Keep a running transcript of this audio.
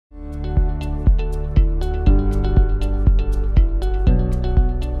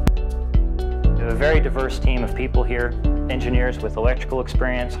very diverse team of people here, engineers with electrical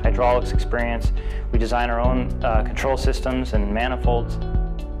experience, hydraulics experience. We design our own control systems and manifolds.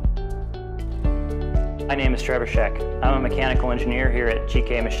 My name is Trevor Scheck. I'm a mechanical engineer here at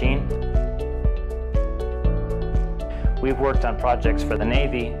GK Machine. We've worked on projects for the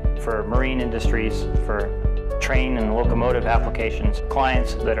Navy, for marine industries, for train and locomotive applications,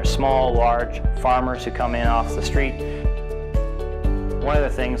 clients that are small, large, farmers who come in off the street. One of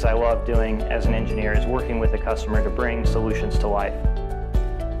the things I love doing as an engineer is working with the customer to bring solutions to life.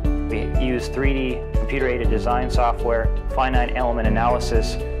 We use 3D computer-aided design software, finite element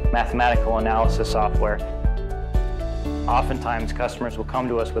analysis, mathematical analysis software. Oftentimes customers will come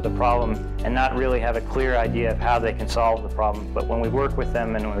to us with a problem and not really have a clear idea of how they can solve the problem, but when we work with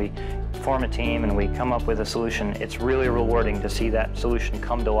them and we form a team and we come up with a solution, it's really rewarding to see that solution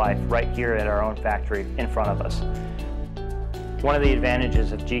come to life right here at our own factory in front of us. One of the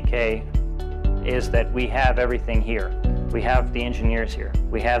advantages of GK is that we have everything here. We have the engineers here.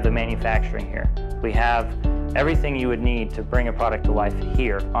 We have the manufacturing here. We have everything you would need to bring a product to life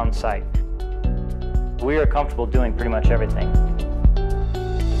here on site. We are comfortable doing pretty much everything.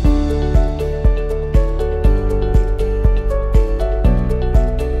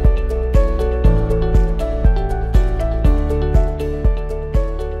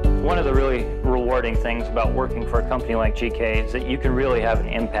 One of the really rewarding things about working for a company like GK is that you can really have an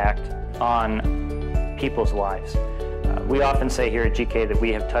impact on people's lives. We often say here at GK that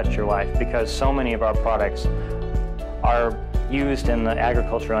we have touched your life because so many of our products are used in the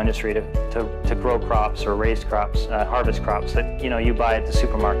agricultural industry to grow crops or raise crops, harvest crops that you buy at the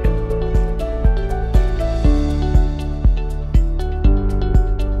supermarket.